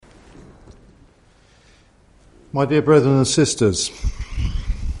My dear brethren and sisters,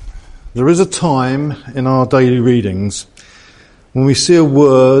 there is a time in our daily readings when we see a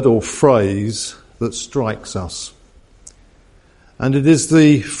word or phrase that strikes us. And it is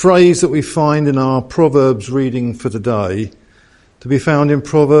the phrase that we find in our Proverbs reading for today, to be found in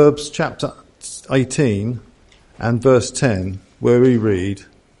Proverbs chapter 18 and verse 10, where we read,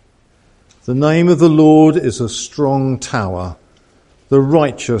 "The name of the Lord is a strong tower. The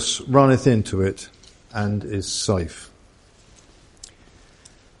righteous runneth into it and is safe."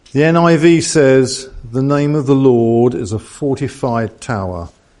 The NIV says, "The name of the Lord is a fortified tower."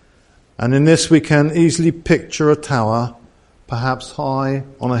 And in this we can easily picture a tower, perhaps high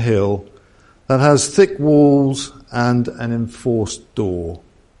on a hill, that has thick walls and an enforced door.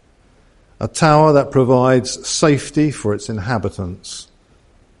 A tower that provides safety for its inhabitants,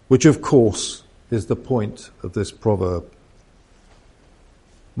 which of course is the point of this proverb.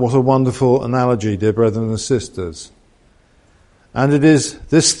 What a wonderful analogy, dear brethren and sisters. And it is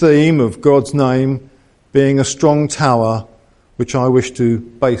this theme of God's name being a strong tower which I wish to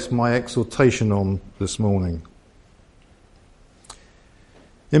base my exhortation on this morning.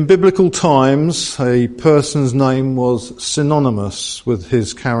 In biblical times, a person's name was synonymous with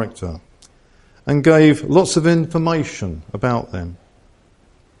his character and gave lots of information about them.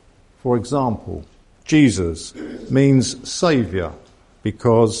 For example, Jesus means Saviour,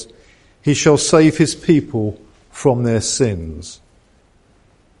 because he shall save his people from their sins.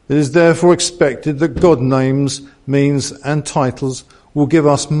 It is therefore expected that God names, means and titles will give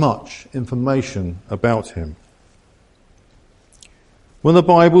us much information about him. When the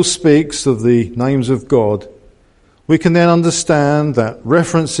Bible speaks of the names of God, we can then understand that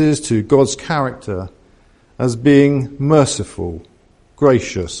references to God's character as being merciful,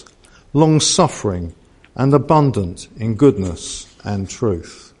 gracious, long-suffering and abundant in goodness and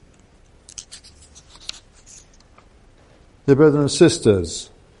truth. Dear brethren and sisters,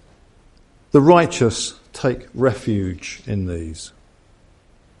 the righteous take refuge in these.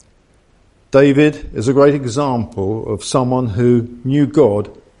 David is a great example of someone who knew God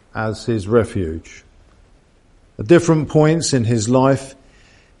as his refuge. At different points in his life,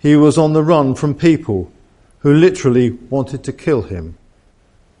 he was on the run from people who literally wanted to kill him,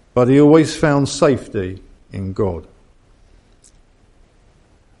 but he always found safety in God.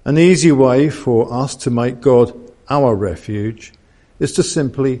 An easy way for us to make God our refuge is to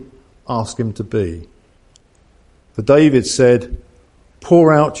simply ask him to be. For David said,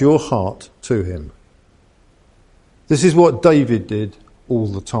 "Pour out your heart to him." This is what David did all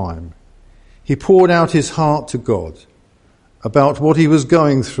the time. He poured out his heart to God about what he was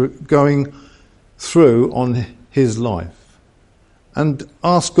going through on his life and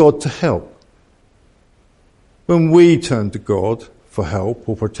asked God to help. When we turn to God for help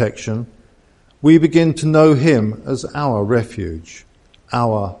or protection, we begin to know him as our refuge,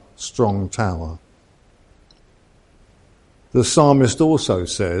 our strong tower. The psalmist also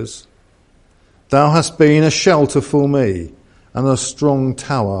says, "Thou hast been a shelter for me and a strong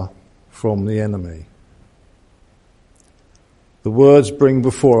tower from the enemy." The words bring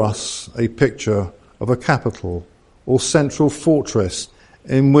before us a picture of a capital or central fortress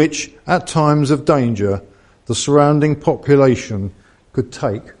in which, at times of danger, the surrounding population could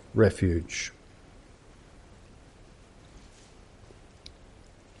take refuge.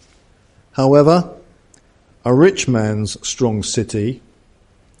 However, a rich man's strong city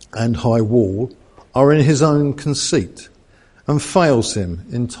and high wall are in his own conceit and fails him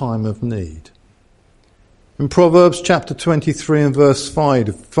in time of need. In Proverbs chapter 23 and verse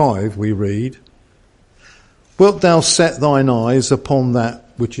 5 we read, "Wilt thou set thine eyes upon that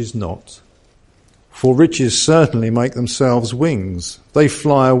which is not? For riches certainly make themselves wings. They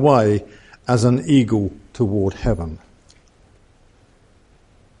fly away as an eagle toward heaven."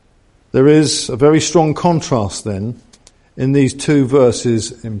 There is a very strong contrast then in these two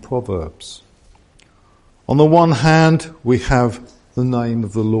verses in Proverbs. On the one hand, we have the name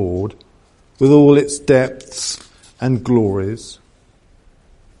of the Lord with all its depths and glories,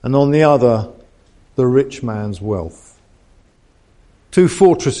 and on the other, the rich man's wealth. Two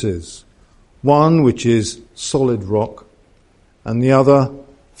fortresses, one which is solid rock, and the other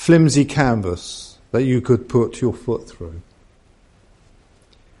flimsy canvas that you could put your foot through.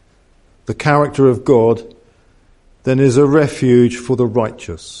 The character of God then is a refuge for the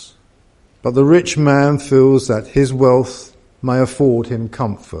righteous, but the rich man feels that his wealth may afford him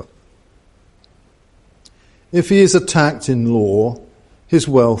comfort. If he is attacked in law, his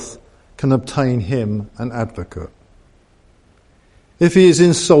wealth can obtain him an advocate. If he is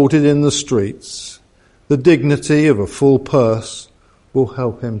insulted in the streets, the dignity of a full purse will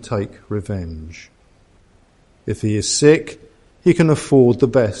help him take revenge. If he is sick, he can afford the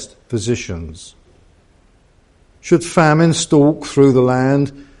best physicians. Should famine stalk through the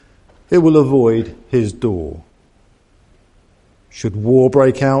land, it will avoid his door. Should war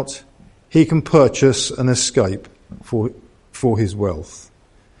break out, he can purchase an escape for his wealth,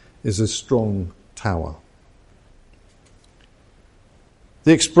 is a strong tower.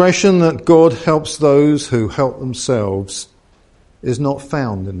 The expression that God helps those who help themselves is not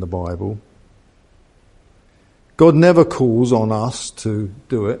found in the Bible. God never calls on us to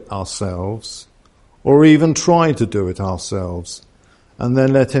do it ourselves, or even try to do it ourselves, and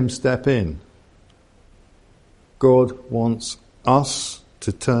then let him step in. God wants us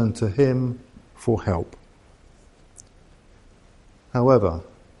to turn to him for help. However,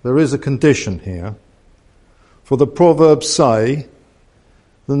 there is a condition here, for the Proverbs say,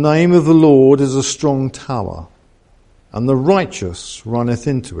 "The name of the Lord is a strong tower, and the righteous runneth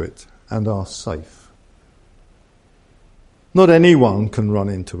into it and are safe." Not anyone can run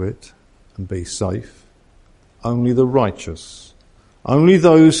into it and be safe. Only the righteous. Only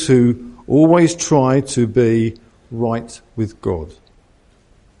those who always try to be right with God,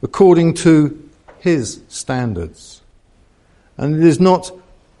 according to his standards. And it is not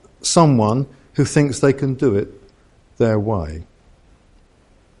someone who thinks they can do it their way.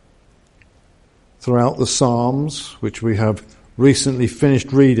 Throughout the Psalms, which we have recently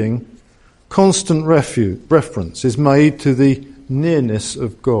finished reading, constant reference is made to the nearness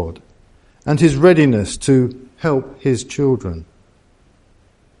of God and his readiness to help his children.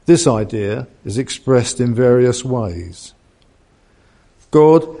 This idea is expressed in various ways.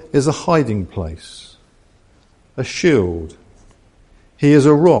 God is a hiding place, a shield. He is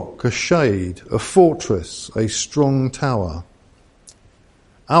a rock, a shade, a fortress, a strong tower.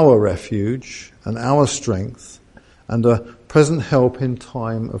 Our refuge and our strength and a present help in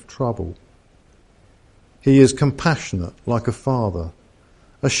time of trouble. He is compassionate like a father,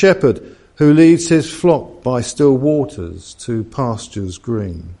 a shepherd who leads his flock by still waters to pastures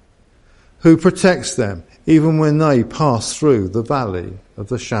green, who protects them even when they pass through the valley of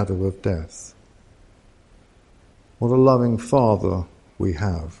the shadow of death. What a loving Father we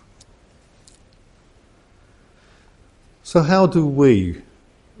have. So how do we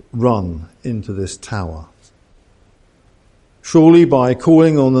run into this tower? Surely by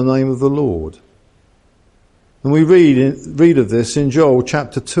calling on the name of the Lord. And we read of this in Joel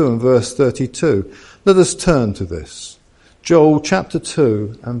chapter 2 and verse 32. Let us turn to this. Joel chapter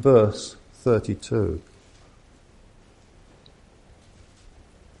 2 and verse 32.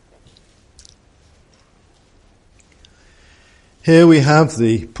 Here we have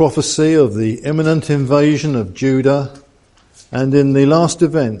the prophecy of the imminent invasion of Judah, and in the last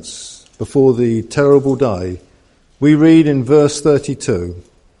events before the terrible day, we read in verse 32,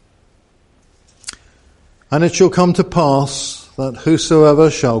 "And it shall come to pass that whosoever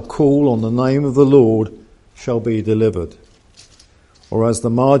shall call on the name of the Lord shall be delivered." Or as the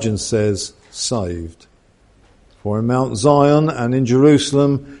margin says, saved. "For in Mount Zion and in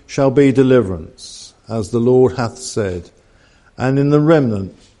Jerusalem shall be deliverance, as the Lord hath said, and in the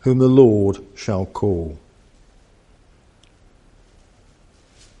remnant whom the Lord shall call."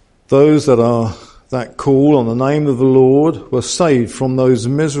 Those that call on the name of the Lord were saved from those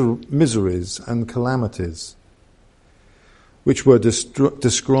miseries and calamities which were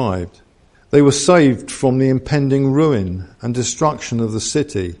described. They were saved from the impending ruin and destruction of the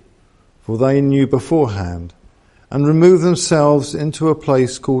city, for they knew beforehand, and removed themselves into a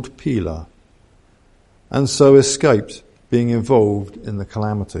place called Pelah, and so escaped being involved in the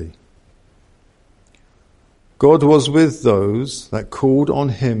calamity. God was with those that called on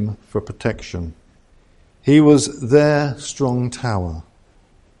him for protection. He was their strong tower.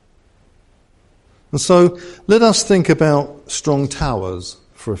 And so let us think about strong towers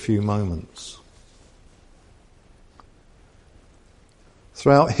for a few moments.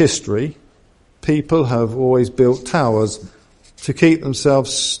 Throughout history, people have always built towers to keep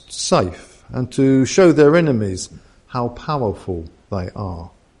themselves safe and to show their enemies how powerful they are.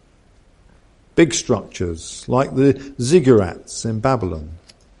 Big structures like the ziggurats in Babylon,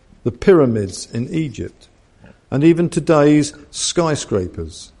 the pyramids in Egypt, and even today's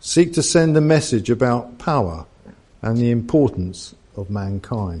skyscrapers seek to send a message about power and the importance of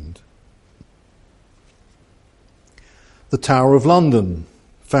mankind. The Tower of London,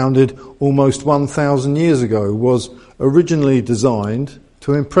 founded almost 1,000 years ago, was originally designed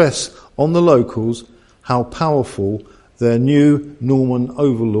to impress on the locals how powerful their new Norman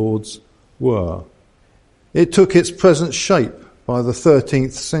overlords were. It took its present shape by the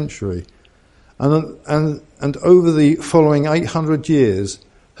 13th century and over the following 800 years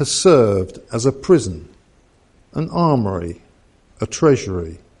has served as a prison, an armoury, a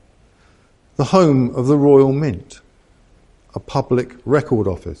treasury, the home of the Royal Mint, a public record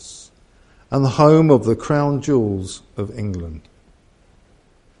office, and the home of the crown jewels of England.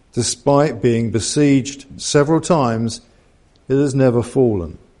 Despite being besieged several times, it has never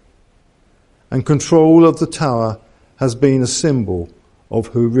fallen, and control of the tower has been a symbol of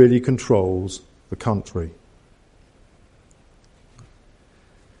who really controls the country.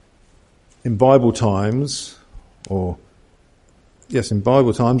 In Bible times,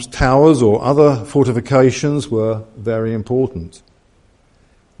 towers or other fortifications were very important.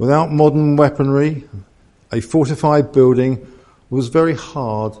 Without modern weaponry, a fortified building was very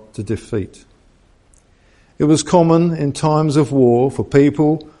hard to defeat. It was common in times of war for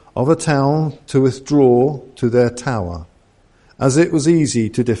people of a town to withdraw to their tower, as it was easy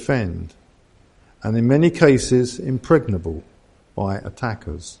to defend, and in many cases impregnable by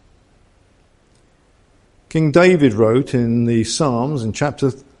attackers. King David wrote in the Psalms in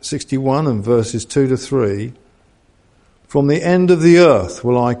chapter 61 and verses 2 to 3, "From the end of the earth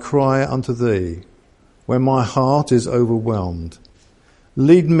will I cry unto thee, when my heart is overwhelmed.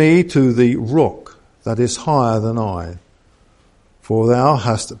 Lead me to the rock that is higher than I, for thou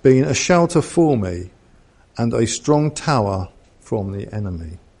hast been a shelter for me and a strong tower from the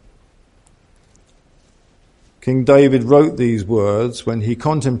enemy." King David wrote these words when he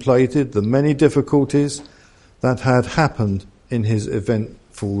contemplated the many difficulties that had happened in his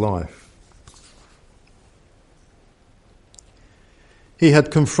eventful life. He had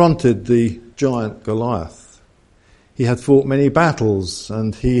confronted the giant Goliath. He had fought many battles,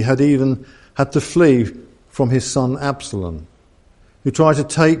 and he had even had to flee from his son Absalom, who tried to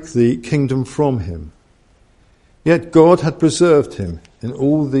take the kingdom from him. Yet God had preserved him in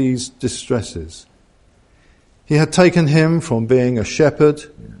all these distresses. He had taken him from being a shepherd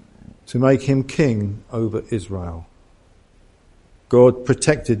to make him king over Israel. God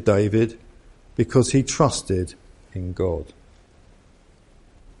protected David because he trusted in God.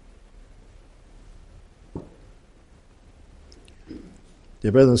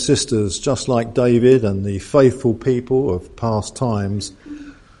 Dear brothers and sisters, just like David and the faithful people of past times,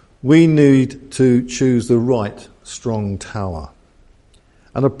 we need to choose the right strong tower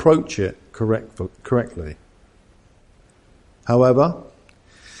and approach it correctly. However,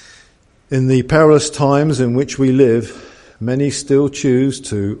 in the perilous times in which we live, many still choose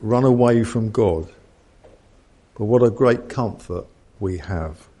to run away from God. But what a great comfort we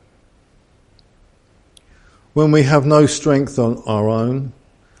have. When we have no strength on our own,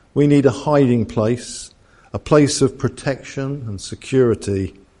 we need a hiding place, a place of protection and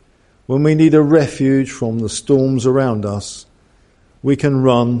security. When we need a refuge from the storms around us, we can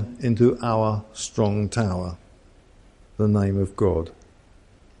run into our strong tower, the name of God.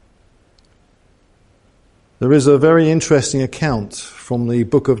 There is a very interesting account from the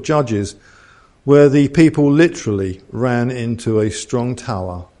book of Judges where the people literally ran into a strong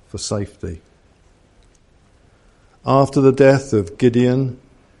tower for safety. After the death of Gideon,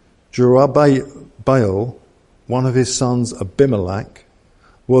 Jerubbaal, one of his sons Abimelech,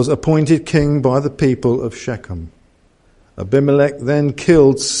 was appointed king by the people of Shechem. Abimelech then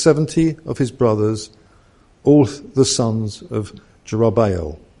killed 70 of his brothers, all the sons of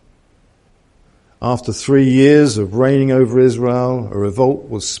Jerubbaal. After 3 years of reigning over Israel, a revolt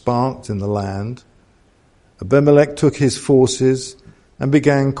was sparked in the land. Abimelech took his forces and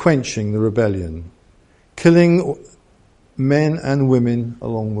began quenching the rebellion, killing men and women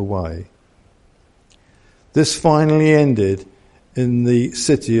along the way. This finally ended in the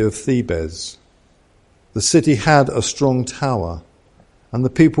city of Thebes. The city had a strong tower, and the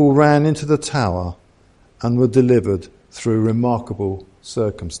people ran into the tower and were delivered through remarkable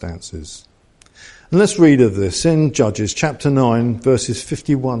circumstances. And let's read of this in Judges chapter 9, verses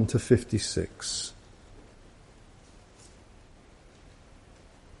 51 to 56.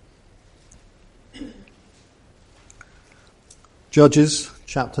 Judges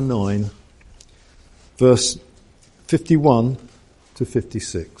chapter 9, verse 51 to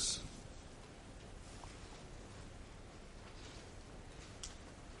 56.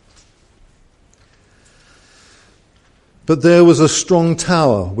 But there was a strong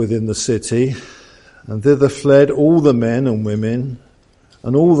tower within the city, and thither fled all the men and women,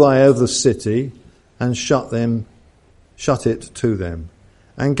 and all they of the city, and shut it to them,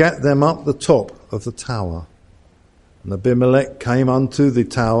 and gat them up the top of the tower. And Abimelech came unto the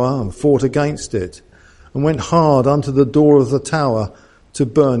tower, and fought against it, and went hard unto the door of the tower, to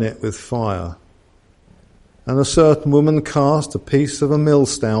burn it with fire. And a certain woman cast a piece of a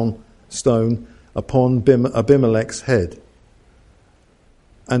millstone upon Abimelech's head,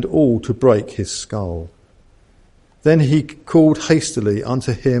 and all to break his skull. Then he called hastily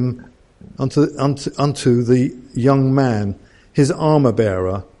unto the young man, his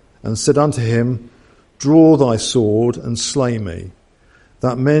armour-bearer, and said unto him, Draw thy sword and slay me,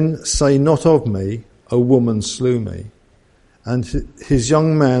 that men say not of me, A woman slew me. And his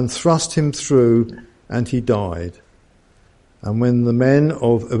young man thrust him through, and he died. And when the men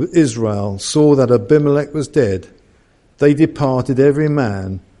of Israel saw that Abimelech was dead, they departed every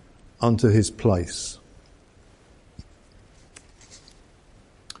man unto his place.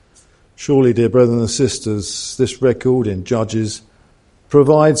 Surely, dear brothers and sisters, this record in Judges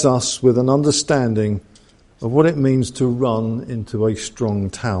provides us with an understanding of what it means to run into a strong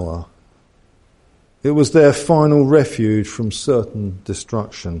tower. It was their final refuge from certain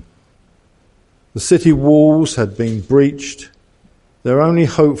destruction. The city walls had been breached. Their only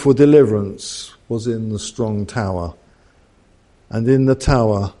hope for deliverance was in the strong tower. And in the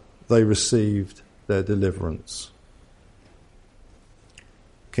tower they received their deliverance.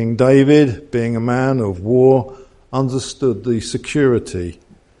 King David, being a man of war, understood the security,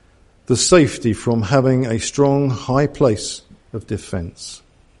 the safety from having a strong high place of defence.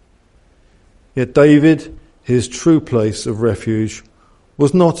 Yet David, his true place of refuge,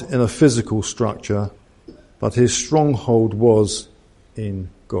 was not in a physical structure, but his stronghold was in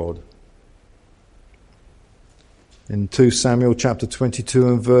God. In 2 Samuel chapter 22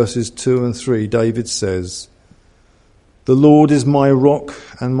 and verses 2 and 3, David says, The Lord is my rock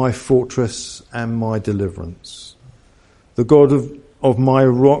and my fortress and my deliverance. The God of my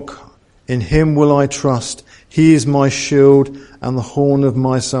rock, in him will I trust. He is my shield and the horn of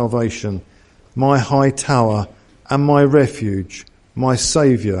my salvation, my high tower and my refuge, my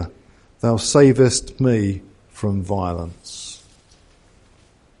Saviour. Thou savest me from violence.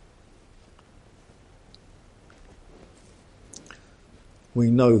 We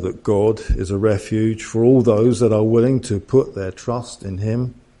know that God is a refuge for all those that are willing to put their trust in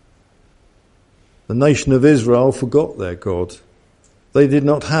him. The nation of Israel forgot their God. They did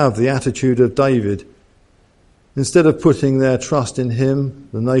not have the attitude of David. Instead of putting their trust in him,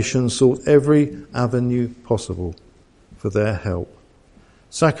 the nation sought every avenue possible for their help,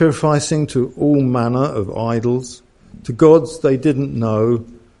 sacrificing to all manner of idols, to gods they didn't know,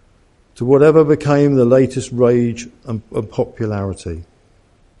 to whatever became the latest rage and popularity.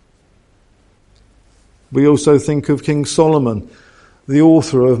 We also think of King Solomon, the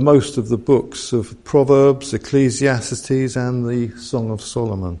author of most of the books of Proverbs, Ecclesiastes, and the Song of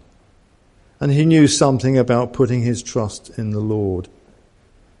Solomon. And he knew something about putting his trust in the Lord.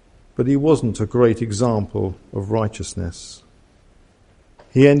 But he wasn't a great example of righteousness.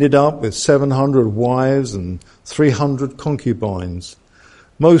 He ended up with 700 wives and 300 concubines,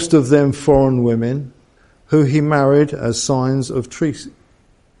 most of them foreign women, who he married as signs of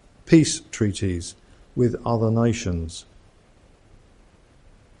peace treaties with other nations.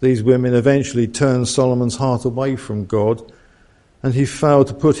 These women eventually turned Solomon's heart away from God, and he failed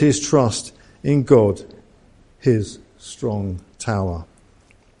to put his trust in God, his strong tower.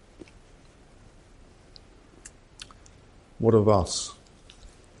 What of us?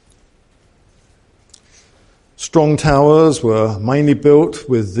 Strong towers were mainly built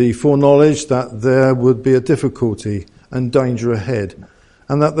with the foreknowledge that there would be a difficulty and danger ahead,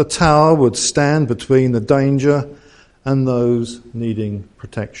 and that the tower would stand between the danger and those needing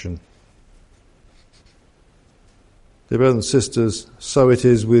protection. Dear brothers and sisters, so it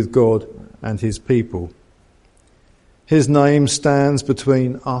is with God and his people. His name stands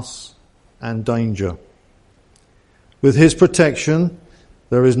between us and danger. With his protection,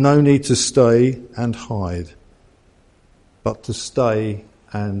 there is no need to stay and hide, but to stay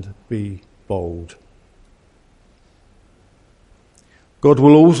and be bold. God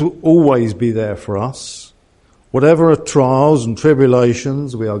will always be there for us, whatever trials and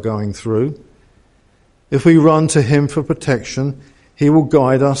tribulations we are going through. If we run to him for protection, he will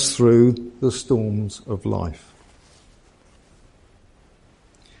guide us through the storms of life.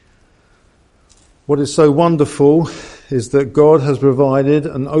 What is so wonderful is that God has provided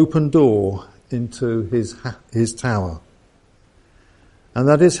an open door into his tower. And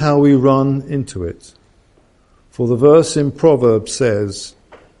that is how we run into it. For the verse in Proverbs says,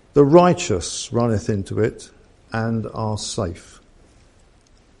 The righteous runneth into it and are safe.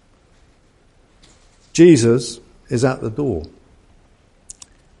 Jesus is at the door,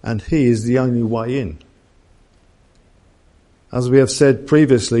 and he is the only way in. As we have said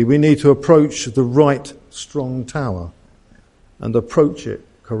previously, we need to approach the right strong tower and approach it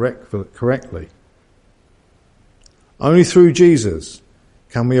correctly. Only through Jesus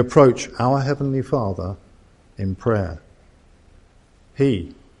can we approach our Heavenly Father in prayer.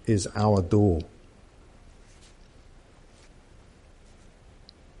 He is our door.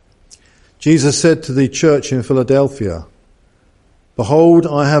 Jesus said to the church in Philadelphia, "Behold,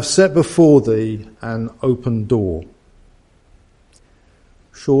 I have set before thee an open door."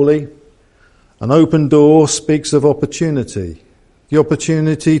 Surely, an open door speaks of opportunity, the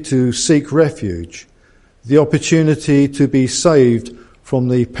opportunity to seek refuge, the opportunity to be saved from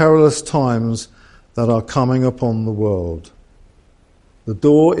the perilous times that are coming upon the world. The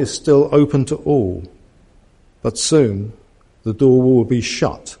door is still open to all, but soon the door will be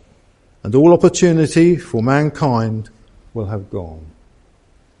shut, and all opportunity for mankind will have gone.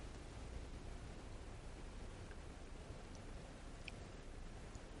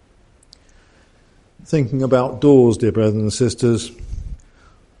 Thinking about doors, dear brothers and sisters,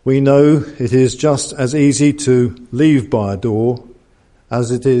 we know it is just as easy to leave by a door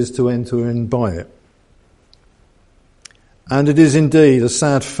as it is to enter in by it. And it is indeed a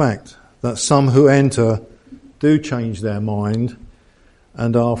sad fact that some who enter do change their mind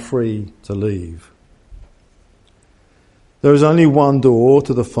and are free to leave. There is only one door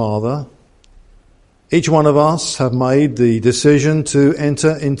to the Father. Each one of us have made the decision to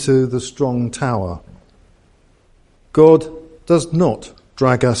enter into the strong tower. God does not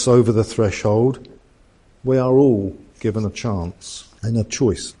drag us over the threshold. We are all given a chance and a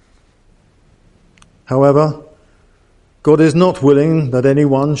choice. However, God is not willing that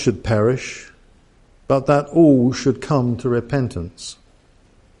anyone should perish, but that all should come to repentance.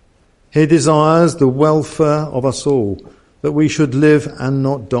 He desires the welfare of us all, that we should live and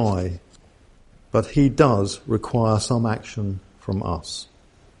not die. But he does require some action from us.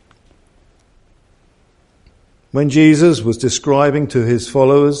 When Jesus was describing to his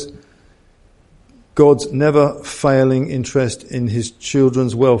followers God's never failing interest in his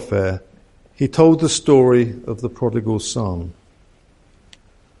children's welfare, he told the story of the prodigal son.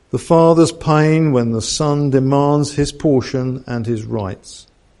 The father's pain when the son demands his portion and his rights.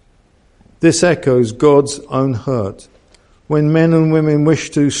 This echoes God's own hurt when men and women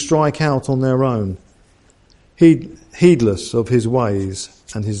wish to strike out on their own, heedless of his ways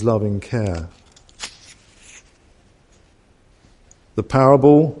and his loving care. The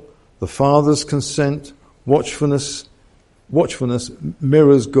parable, the father's consent, watchfulness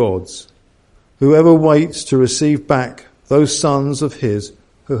mirrors God's. Whoever waits to receive back those sons of his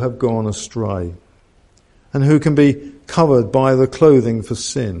who have gone astray, and who can be covered by the clothing for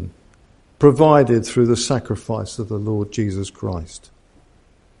sin, provided through the sacrifice of the Lord Jesus Christ.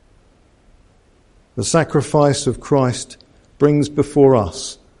 The sacrifice of Christ brings before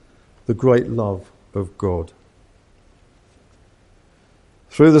us the great love of God.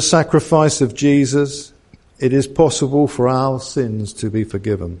 Through the sacrifice of Jesus, it is possible for our sins to be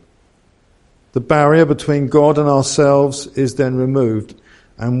forgiven. The barrier between God and ourselves is then removed,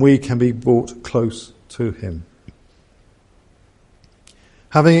 and we can be brought close to him.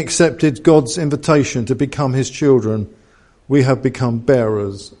 Having accepted God's invitation to become his children, we have become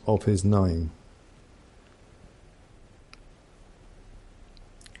bearers of his name.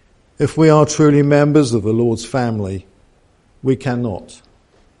 If we are truly members of the Lord's family, we cannot,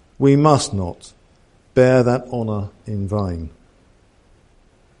 we must not bear that honour in vain.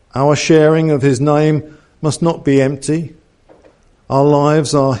 Our sharing of his name must not be empty. Our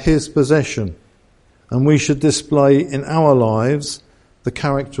lives are his possession, and we should display in our lives the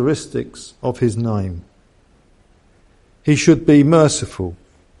characteristics of his name. He should be merciful,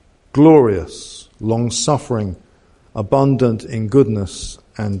 glorious, long-suffering, abundant in goodness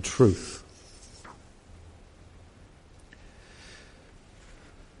and truth.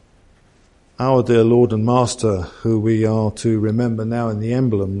 Our dear Lord and Master, who we are to remember now in the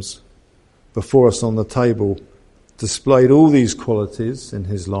emblems before us on the table, displayed all these qualities in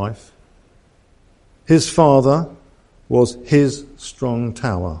his life. His Father was his strong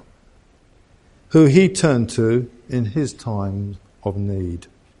tower, who he turned to in his time of need.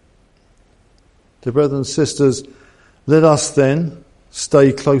 Dear brothers and sisters, let us then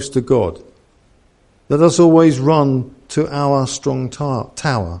stay close to God. Let us always run to our strong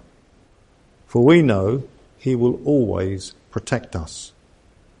tower, for we know he will always protect us.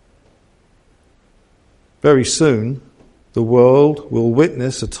 Very soon, the world will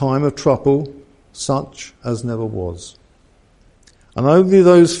witness a time of trouble such as never was. And only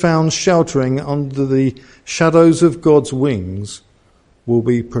those found sheltering under the shadows of God's wings will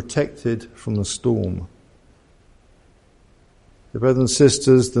be protected from the storm. Dear brothers and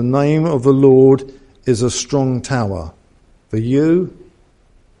sisters, the name of the Lord is a strong tower for you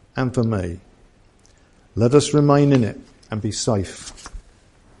and for me. Let us remain in it and be safe.